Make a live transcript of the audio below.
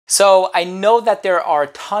So I know that there are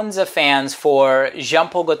tons of fans for Jean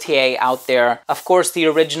Paul Gaultier out there. Of course, the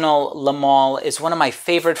original Le Male is one of my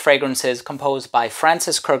favorite fragrances, composed by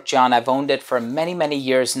Francis Kurkdjian. I've owned it for many, many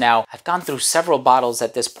years now. I've gone through several bottles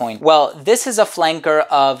at this point. Well, this is a flanker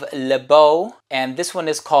of Le Beau, and this one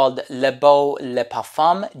is called Le Beau Le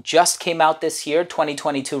Parfum. Just came out this year,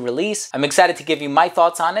 2022 release. I'm excited to give you my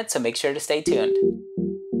thoughts on it, so make sure to stay tuned.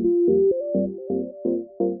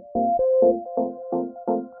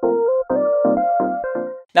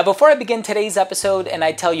 Now, before I begin today's episode and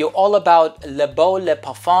I tell you all about Le Beau Le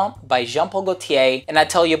Parfum by Jean Paul Gaultier, and I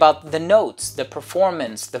tell you about the notes, the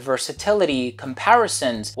performance, the versatility,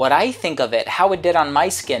 comparisons, what I think of it, how it did on my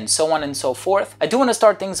skin, so on and so forth, I do want to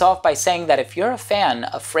start things off by saying that if you're a fan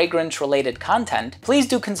of fragrance-related content, please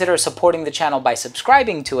do consider supporting the channel by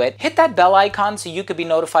subscribing to it. Hit that bell icon so you could be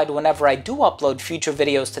notified whenever I do upload future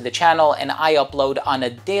videos to the channel, and I upload on a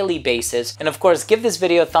daily basis. And of course, give this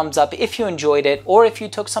video a thumbs up if you enjoyed it or if you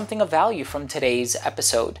took something of value from today's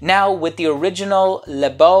episode. Now, with the original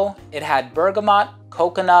Le Beau, it had bergamot,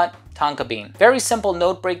 coconut, tonka bean. Very simple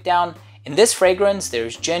note breakdown. In this fragrance,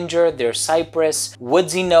 there's ginger, there's cypress,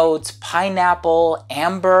 woodsy notes, pineapple,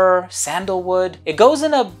 amber, sandalwood. It goes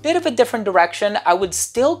in a bit of a different direction. I would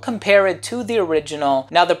still compare it to the original.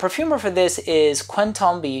 Now, the perfumer for this is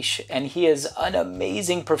Quentin Biche, and he is an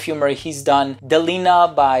amazing perfumer. He's done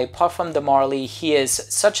Delina by Parfums de Marly. He is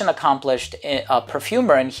such an accomplished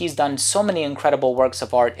perfumer, and he's done so many incredible works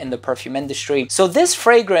of art in the perfume industry. So this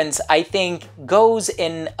fragrance, I think, goes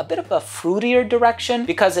in a bit of a fruitier direction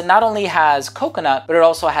because it not only has coconut, but it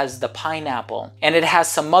also has the pineapple. And it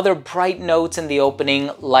has some other bright notes in the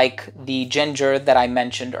opening, like the ginger that I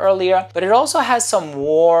mentioned earlier, but it also has some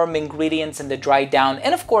warm ingredients in the dry down.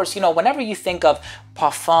 And of course, you know, whenever you think of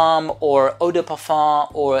parfum or eau de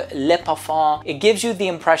parfum or le parfum, it gives you the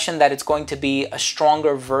impression that it's going to be a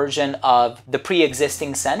stronger version of the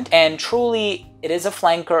pre-existing scent. And truly, it is a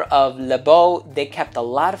flanker of Le Beau. They kept a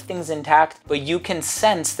lot of things intact, but you can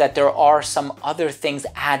sense that there are some other things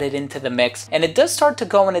added into the mix. And it does start to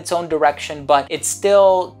go in its own direction, but it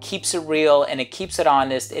still keeps it real and it keeps it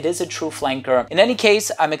honest. It is a true flanker. In any case,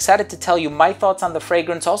 I'm excited to tell you my thoughts on the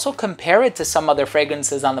fragrance, also compare it to some other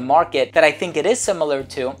fragrances on the market that I think it is similar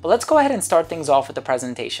to. But let's go ahead and start things off with the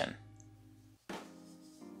presentation.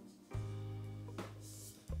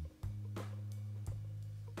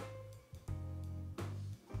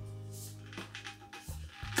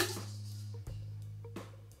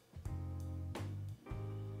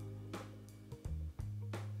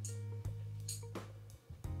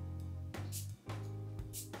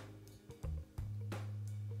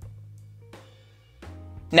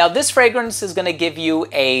 Now, this fragrance is going to give you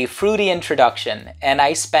a fruity introduction, and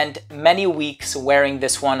I spent many weeks wearing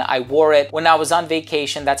this one. I wore it when I was on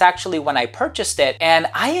vacation. That's actually when I purchased it, and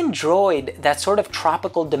I enjoyed that sort of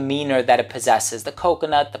tropical demeanor that it possesses. The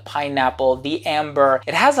coconut, the pineapple, the amber.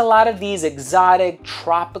 It has a lot of these exotic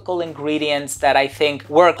tropical ingredients that I think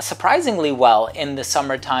work surprisingly well in the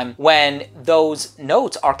summertime when those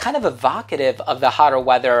notes are kind of evocative of the hotter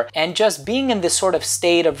weather and just being in this sort of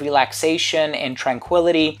state of relaxation and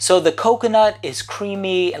tranquility. So the coconut is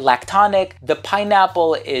creamy, lactonic, the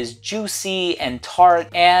pineapple is juicy and tart,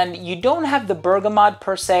 and you don't have the bergamot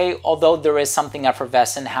per se, although there is something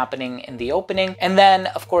effervescent happening in the opening. And then,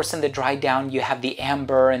 of course, in the dry down, you have the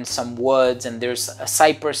amber and some woods, and there's a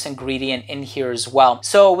cypress ingredient in here as well.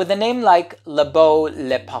 So with a name like Le Beau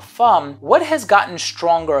Le Parfum, what has gotten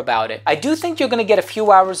stronger about it? I do think you're going to get a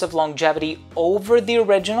few hours of longevity over the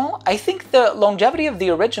original. I think the longevity of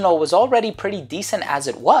the original was already pretty decent as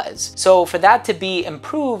it was. So for that to be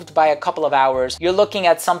improved by a couple of hours, you're looking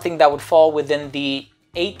at something that would fall within the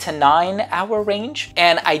 8 to 9 hour range.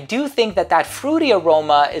 And I do think that that fruity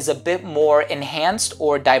aroma is a bit more enhanced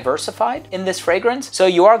or diversified in this fragrance. So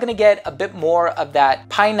you are going to get a bit more of that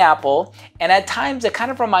pineapple. And at times it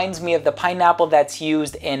kind of reminds me of the pineapple that's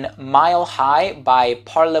used in Mile High by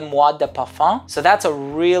Parle-moi de Parfum. So that's a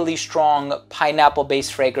really strong pineapple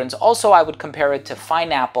based fragrance. Also, I would compare it to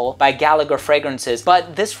Fine Apple by Gallagher Fragrances,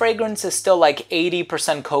 but this fragrance is still like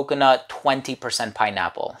 80% coconut, 20%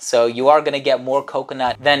 pineapple. So you are going to get more coconut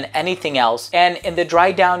than anything else. And in the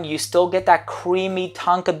dry down, you still get that creamy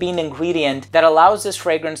tonka bean ingredient that allows this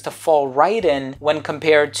fragrance to fall right in when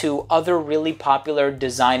compared to other really popular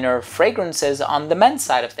designer fragrances on the men's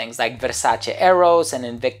side of things, like Versace Eros and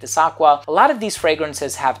Invictus Aqua. A lot of these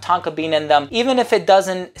fragrances have tonka bean in them. Even if it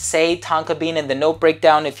doesn't say tonka bean in the note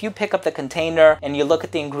breakdown, if you pick up the container and you look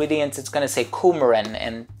at the ingredients, it's going to say coumarin,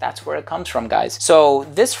 and that's where it comes from, guys. So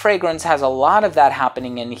this fragrance has a lot of that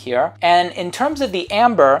happening in here. And in terms of the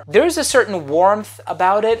amber, there's a certain warmth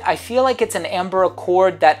about it. I feel like it's an amber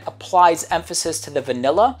accord that applies emphasis to the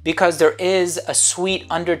vanilla because there is a sweet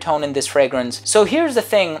undertone in this fragrance. So here's the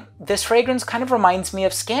thing, this fragrance kind of reminds me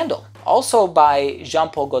of Scandal, also by Jean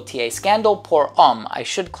Paul Gaultier. Scandal pour Homme, I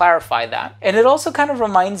should clarify that. And it also kind of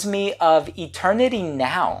reminds me of Eternity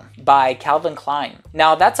Now by Calvin Klein.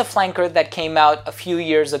 Now that's a flanker that came out a few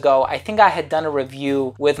years ago. I think I had done a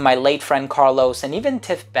review with my late friend Carlos and even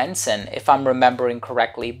Tiff Benson, if I'm remembering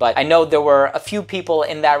correctly. But I know there were a few people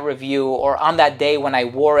in that review, or on that day when I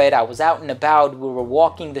wore it, I was out and about, we were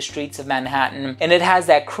walking the streets of Manhattan, and it has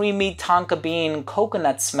that creamy tonka bean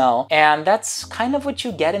coconut smell, and that's kind of what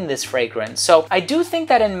you get in this fragrance. So I do think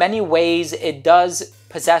that in many ways it does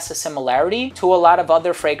possess a similarity to a lot of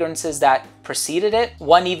other fragrances that preceded it,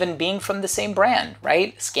 one even being from the same brand,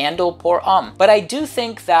 right? Scandal pour Homme. But I do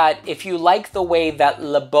think that if you like the way that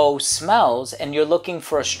Le Beau smells and you're looking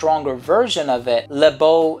for a stronger version of it, Le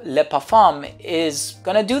Beau Le Parfum is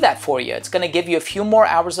gonna do that for you. It's gonna give you a few more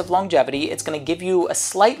hours of longevity, it's gonna give you a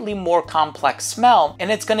slightly more complex smell,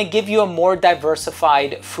 and it's gonna give you a more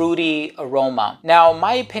diversified fruity aroma. Now,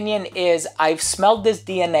 my opinion is I've smelled this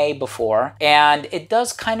DNA before, and it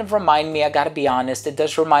does kind of remind me, I gotta be honest, it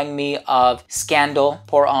does remind me of Scandal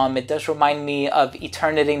pour Homme. It does remind me of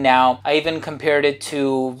Eternity Now. I even compared it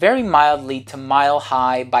to, very mildly, to Mile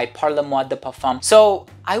High by Parle-moi de Parfum. So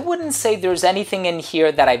I wouldn't say there's anything in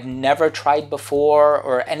here that I've never tried before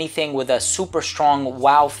or anything with a super strong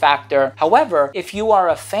wow factor. However, if you are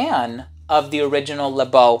a fan of the original Le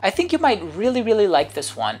Beau, I think you might really like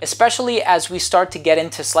this one, especially as we start to get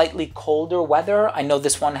into slightly colder weather. I know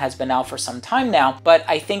this one has been out for some time now, but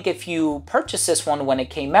I think if you purchase this one when it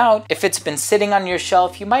came out, if it's been sitting on your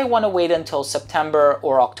shelf, you might want to wait until September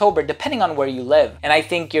or October, depending on where you live. And I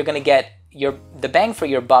think you're gonna get the bang for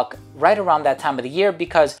your buck right around that time of the year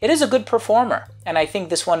because it is a good performer. And I think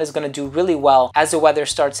this one is going to do really well as the weather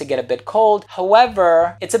starts to get a bit cold.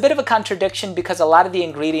 However, it's a bit of a contradiction because a lot of the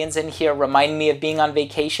ingredients in here remind me of being on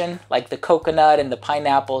vacation, like the coconut and the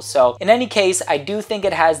pineapple. So in any case, I do think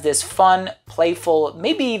it has this fun, playful,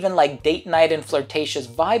 maybe even like date night and flirtatious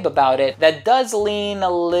vibe about it that does lean a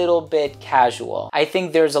little bit casual. I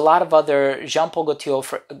think there's a lot of other Jean Paul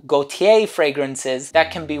Gaultier fragrances that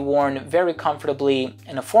can be worn very comfortably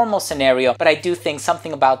in a formal scenario, but I do think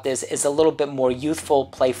something about this is a little bit more youthful,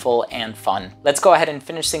 playful, and fun. Let's go ahead and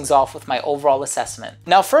finish things off with my overall assessment.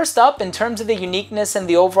 Now, first up, in terms of the uniqueness and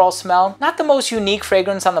the overall smell, not the most unique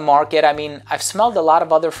fragrance on the market. I mean, I've smelled a lot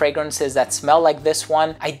of other fragrances that smell like this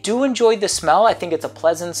one. I do enjoy the smell. I think it's a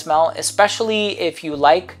pleasant smell, especially if you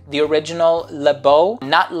like the original Le Beau,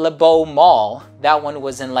 not Le Beau Mall. That one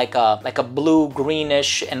was in like a blue,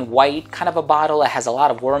 greenish, and white kind of a bottle. It has a lot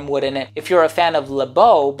of wormwood in it. If you're a fan of Le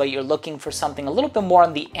Beau, but you're looking for something a little bit more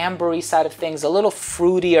on the ambery side of things, a little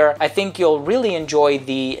fruitier, I think you'll really enjoy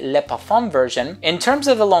the Le Parfum version. In terms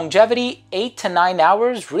of the longevity, 8 to 9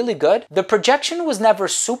 hours, really good. The projection was never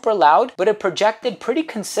super loud, but it projected pretty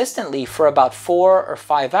consistently for about 4 or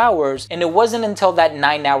 5 hours, and it wasn't until that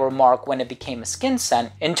 9-hour mark when it became a skin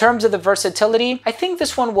scent. In terms of the versatility, I think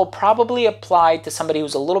this one will probably apply to somebody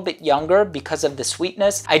who's a little bit younger because of the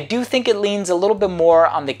sweetness. I do think it leans a little bit more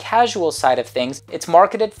on the casual side of things. It's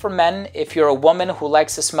marketed for men. If you're a woman who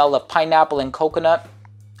likes the smell of pineapple and coconut,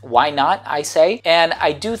 why not, I say. And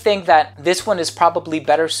I do think that this one is probably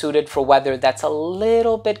better suited for weather that's a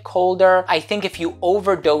little bit colder. I think if you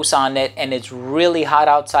overdose on it and it's really hot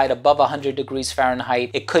outside, above 100 degrees Fahrenheit,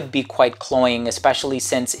 it could be quite cloying, especially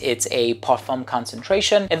since it's a parfum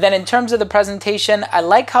concentration. And then in terms of the presentation, I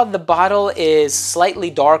like how the bottle is slightly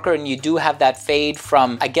darker and you do have that fade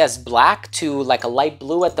from, I guess, black to like a light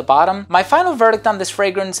blue at the bottom. My final verdict on this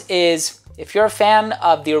fragrance is, if you're a fan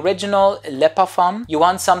of the original Le Parfum, you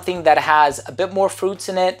want something that has a bit more fruits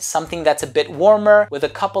in it, something that's a bit warmer with a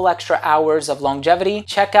couple extra hours of longevity,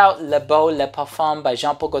 check out Le Beau Le Parfum by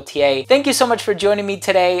Jean Paul Gaultier. Thank you so much for joining me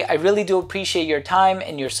today. I really do appreciate your time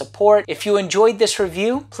and your support. If you enjoyed this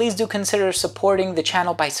review, please do consider supporting the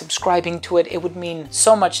channel by subscribing to it. It would mean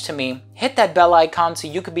so much to me. Hit that bell icon so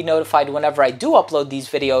you can be notified whenever I do upload these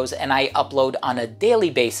videos, and I upload on a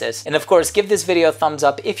daily basis. And of course, give this video a thumbs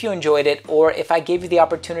up if you enjoyed it, or if I gave you the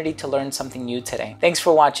opportunity to learn something new today. Thanks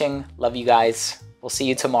for watching. Love you guys. We'll see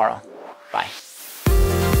you tomorrow. Bye.